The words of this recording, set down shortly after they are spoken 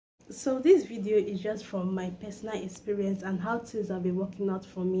So this video is just from my personal experience and how things have been working out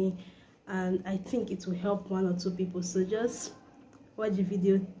for me, and I think it will help one or two people. So just watch the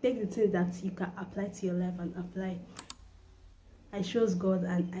video, take the things that you can apply to your life and apply. I chose God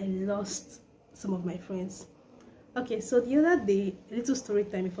and I lost some of my friends. Okay, so the other day, a little story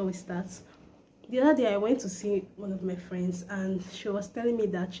time before we start. The other day I went to see one of my friends and she was telling me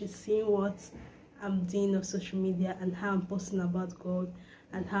that she's seeing what I'm doing on social media and how I'm posting about God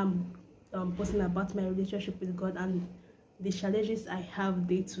and how I'm posting about my relationship with God and the challenges I have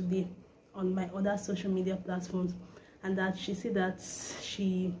day to day on my other social media platforms, and that she said that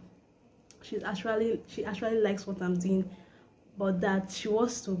she actually likes what I'm doing, but that she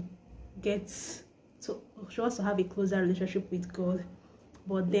wants to have a closer relationship with God,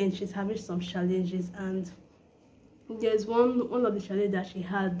 but then she's having some challenges. And there's one of the challenges that she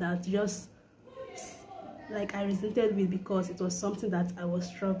had that just like I resented with, because it was something that I was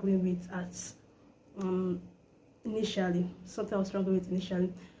struggling with initially.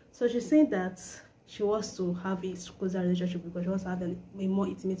 So she's saying that she wants to have a closer relationship with God. She wants to have a more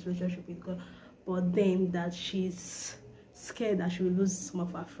intimate relationship with God, but then that she's scared that she will lose some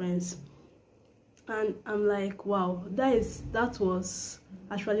of her friends. And I'm like, wow, that was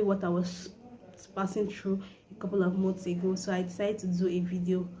actually what I was passing through a couple of months ago. So I decided to do a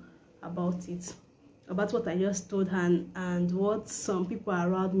video about it, about what I just told her and what some people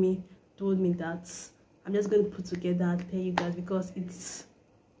around me told me, that I'm just going to put together and tell you guys, because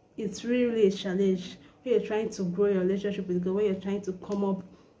it's really a challenge when you're trying to grow your relationship with God, when you're trying to come up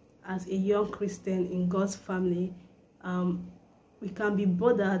as a young Christian in God's family. We tend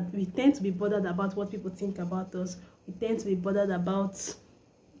to be bothered about what people think about us. We tend to be bothered about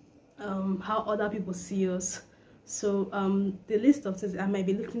how other people see us. So the list of things I might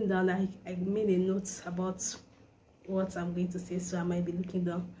be looking down, I made a note about what I'm going to say, so I might be looking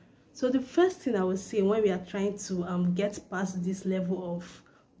down. So the first thing I would say, when we are trying to get past this level of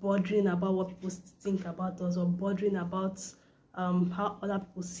bothering about what people think about us, or bothering about how other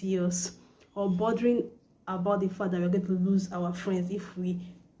people see us, or bothering about the fact that we're going to lose our friends if we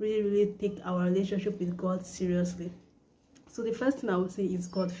really take our relationship with God seriously. So the first thing I would say is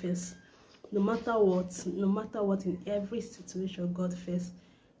God first. No matter what, in every situation, God first.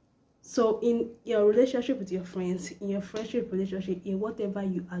 So in your relationship with your friends, in your friendship relationship, in whatever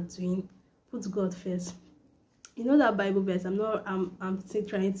you are doing, put God first. You know that Bible verse, I'm still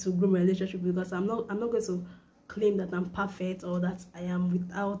trying to grow my relationship, because I'm not going to claim that I'm perfect or that I am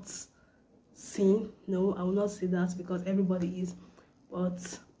without sin. No, I will not say that, because everybody is.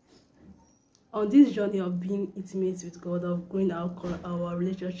 But on this journey of being intimate with God, of growing our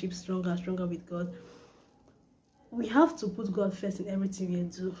relationship stronger with God, we have to put God first in everything we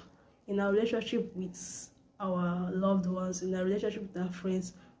do. In our relationship with our loved ones, in our relationship with our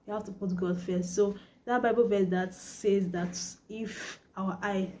friends, we have to put God first. So that Bible verse that says that if our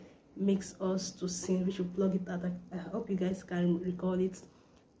eye makes us to sin, we should plug it out. I hope you guys can recall it.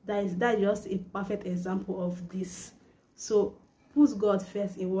 That is just a perfect example of this. So put God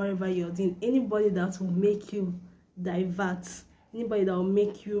first in whatever you're doing. Anybody that will make you divert, anybody that will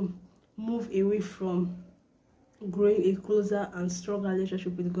make you move away from growing a closer and stronger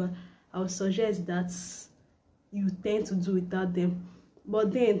relationship with God, I would suggest that you tend to do without them.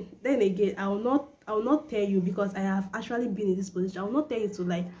 But then again, I will not tell you, because I have actually been in this position. I will not tell you to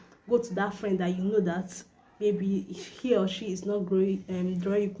like go to that friend that you know that maybe he or she is not drawing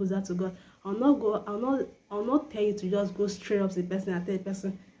you closer to God. I'll not tell you to just go straight up to the person and tell the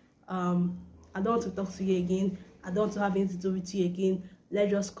person, I don't want to talk to you again, I don't want to have anything to do with you again, let's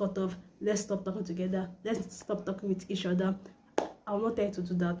just cut off, let's stop talking together, let's stop talking with each other. I will not tell you to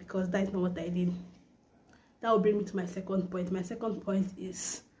do that, because that is not what I did. That will bring me to my second point. My second point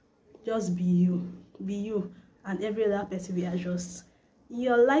is just be you, and every other person will adjust.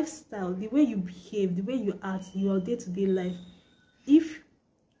 Your lifestyle, the way you behave, the way you act, your day-to-day life, if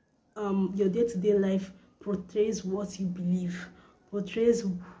your day-to-day life portrays what you believe, portrays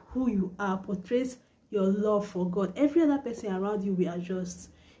who you are, portrays your love for God, every other person around you will adjust.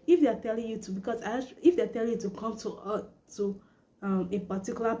 If they're telling you to, if they're telling you to come to a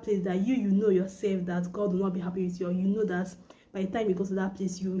particular place that you know yourself that God will not be happy with you, or you know that by the time you go to that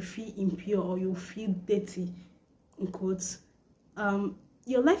place you will feel impure or you will feel dirty, in quotes,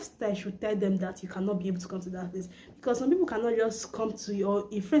 your lifestyle should tell them that you cannot be able to come to that place. Because some people cannot just come to you, or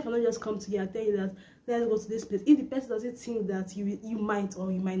a friend cannot just come to you and tell you that let's go to this place. If the person doesn't think that you might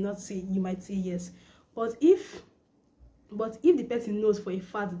or you might not say, you might say yes. But if the person knows for a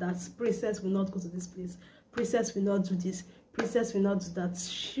fact that Princess will not go to this place, Princess will not do this, Princess will not do that,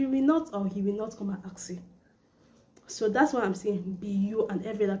 she will not or he will not come and ask you. So that's why I'm saying be you, and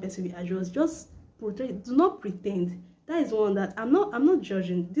every other person will adjust. Just protect, do not pretend. That is one that I'm not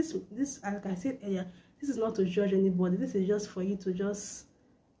judging. This like I said earlier, this is not to judge anybody. This is just for you to just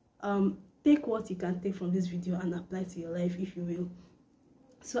take what you can take from this video and apply to your life, if you will.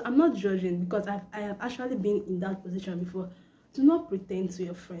 So I'm not judging, because I have actually been in that position before. Do not pretend to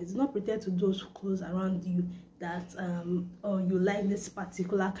your friends. Do not pretend to those close around you that or you like this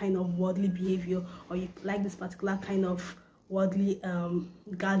particular kind of worldly behavior, or you like this particular kind of worldly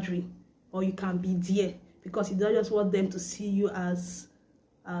gathering, or you can be there because you don't just want them to see you as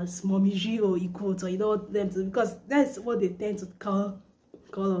mommy G or equal, or you don't want them to, because that's what they tend to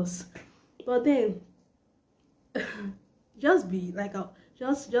call us. But then just be like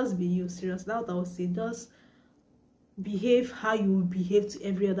just be you. Serious, that's what I would say. Just behave how you would behave to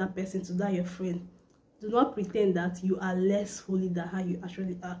every other person, to that your friend. Do not pretend that you are less holy than how you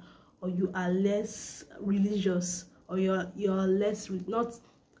actually are, or you are less religious, or you're less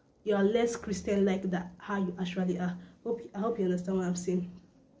Christian like that how you actually are. I hope you understand what I'm saying.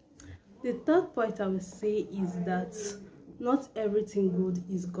 The third point I will say is that not everything good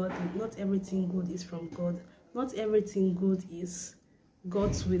is godly. Not everything good is from God. Not everything good is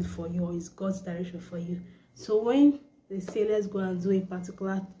God's will for you, or is God's direction for you. So when they say let's go and do a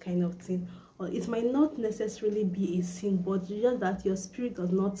particular kind of thing, or it might not necessarily be a sin, but just that your spirit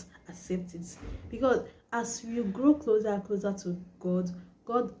does not accept it. Because as you grow closer and closer to God,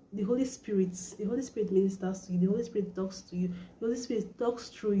 the Holy Spirit ministers to you, the Holy Spirit talks to you, the Holy Spirit talks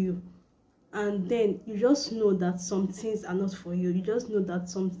through you. And then you just know that some things are not for you. You just know that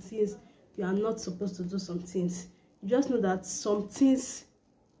some things you are not supposed to do. Some things you just know that some things,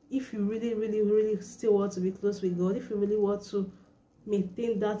 if you really still want to be close with God, if you really want to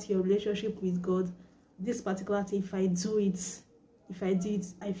maintain that your relationship with God, this particular thing, if I do it,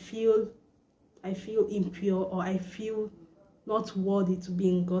 I feel impure, or I feel not worthy to be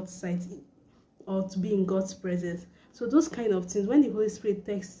in God's sight, or to be in God's presence. So those kind of things, when the Holy Spirit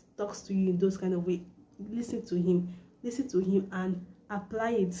talks to you in those kind of way, listen to him and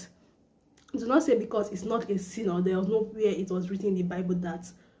apply it. Do not say because it's not a sin, or there was nowhere it was written in the Bible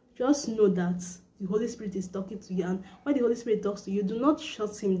that. Just know that the Holy Spirit is talking to you, and when the Holy Spirit talks to you, do not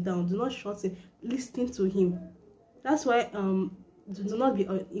shut him down. Do not shut him. Listen to him. That's why do not be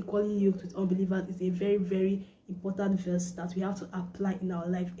equally yoked with unbelievers is a very, very important verse that we have to apply in our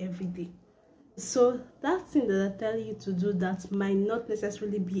life every day. So that thing that I tell you to do that might not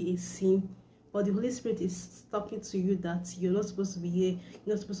necessarily be a sin, but the Holy Spirit is talking to you that you're not supposed to be here,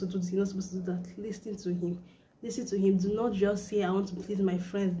 you're not supposed to do this, you're not supposed to do that. Listen to him. Listen to him. Do not just say, I want to please my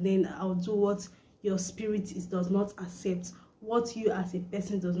friends, then I'll do what your spirit does not accept, what you as a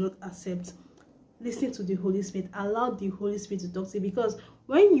person does not accept. Listen to the Holy Spirit. Allow the Holy Spirit to talk to you, because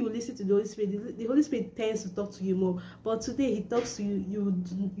when you listen to the Holy Spirit, the Holy Spirit tends to talk to you more. But today he talks to you,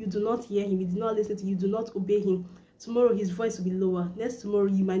 you do not hear him, you do not listen to him, you do not obey him. Tomorrow his voice will be lower. Next tomorrow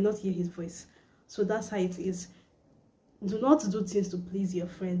you might not hear his voice. So that's how it is. Do not do things to please your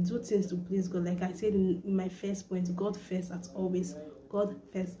friend. Do things to please God. Like I said in my first point, God first as always. God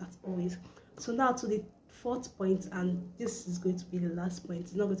first as always. So now to the fourth point, and this is going to be the last point.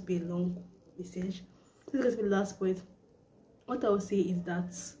 It's not going to be a long message. This is going to be the last point. What I will say is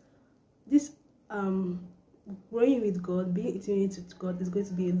that this growing with God, being intimate with God, is going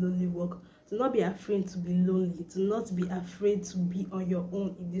to be a lonely walk. Do not be afraid to be lonely. Do not be afraid to be on your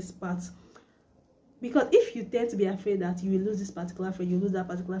own in this part. Because if you tend to be afraid that you will lose this particular friend, you lose that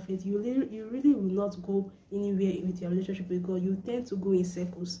particular friend, you really will not go anywhere with your relationship with God. You tend to go in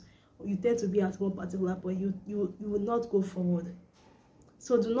circles. You tend to be at one particular point. You will not go forward.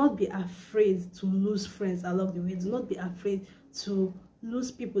 So do not be afraid to lose friends along the way. Do not be afraid to lose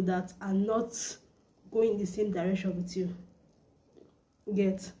people that are not going in the same direction with you.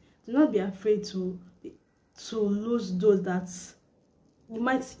 Do not be afraid to lose those that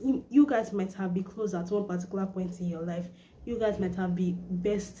you guys might have been close at one particular point in your life. You guys might have been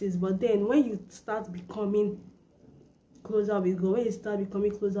besties, but then when you start becoming closer with God,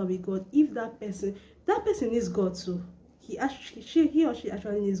 if that person needs God too. He or she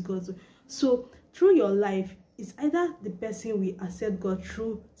actually needs God too. So through your life, it's either the person will accept God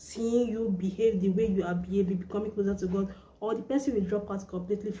through seeing you behave the way you are behaving, becoming closer to God, or the person will drop out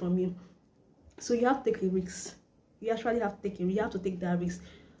completely from you. So you have to take a risk. You actually have to take that risk.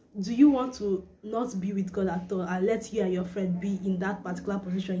 Do you want to not be with God at all and let you and your friend be in that particular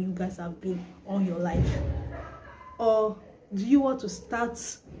position you guys have been all your life? Or do you want to start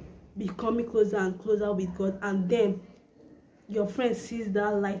becoming closer and closer with God, and then your friend sees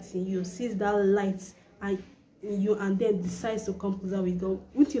that light in you, and then decides to come closer with God?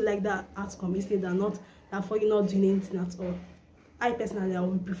 Wouldn't you like that outcome instead of not than for you not doing anything at all. I personally, I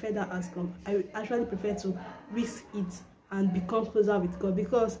would prefer that outcome. I actually prefer to risk it and become closer with God,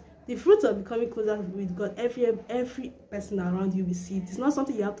 because the fruits of becoming closer with God, every person around you will see it. It's not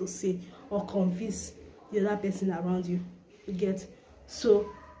something you have to say or convince the other person around you. You get? So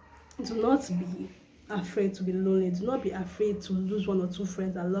do not be afraid to be lonely. Do not be afraid to lose one or two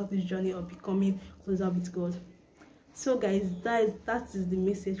friends that love this journey of becoming closer with God. So guys, that is the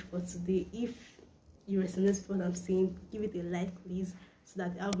message for today. If you resonate with what I'm saying, give it a like please, so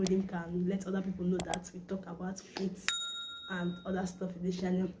that the algorithm can let other people know that we talk about faith and other stuff in this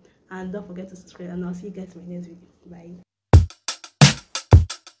channel. And don't forget to subscribe, and I'll see you guys in my next video. Bye.